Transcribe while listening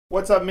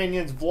What's up,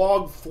 minions?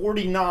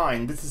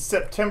 Vlog49. This is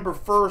September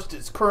 1st.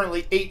 It's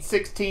currently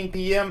 8:16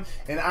 p.m.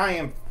 and I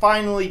am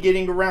finally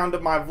getting around to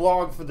my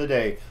vlog for the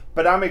day.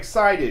 But I'm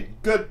excited.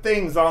 Good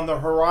things on the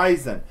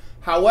horizon.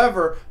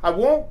 However, I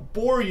won't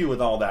bore you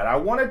with all that. I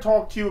want to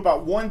talk to you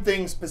about one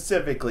thing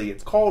specifically.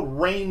 It's called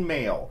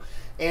RainMail,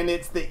 and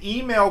it's the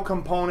email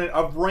component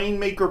of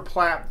Rainmaker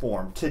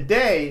Platform.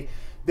 Today,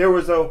 there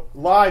was a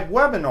live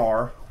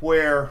webinar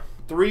where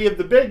three of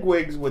the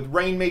bigwigs with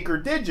Rainmaker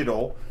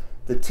Digital,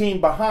 the team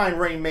behind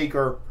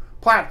Rainmaker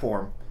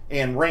Platform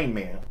and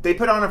RainMail, they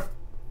put on a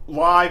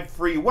live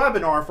free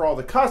webinar for all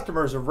the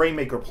customers of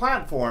Rainmaker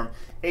Platform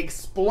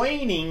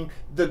explaining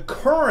the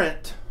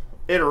current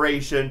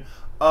iteration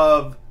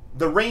of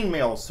the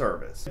RainMail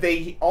service.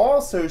 They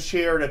also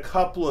shared a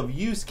couple of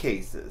use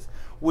cases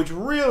which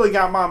really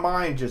got my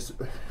mind just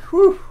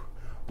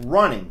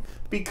running,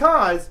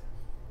 because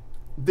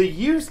the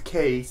use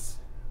case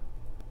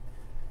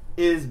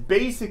is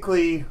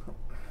basically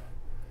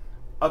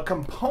a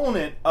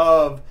component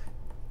of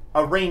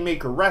a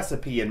Rainmaker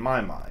recipe in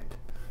my mind.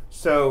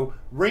 So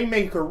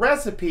Rainmaker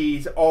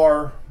recipes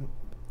are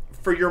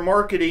for your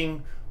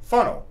marketing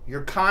funnel,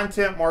 your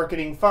content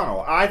marketing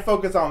funnel. I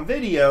focus on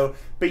video,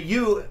 but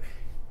you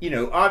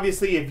know,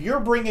 obviously if you're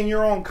bringing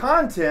your own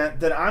content,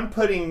 then I'm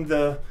putting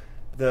the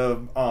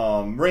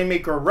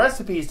Rainmaker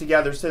recipes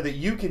together so that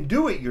you can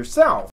do it yourself.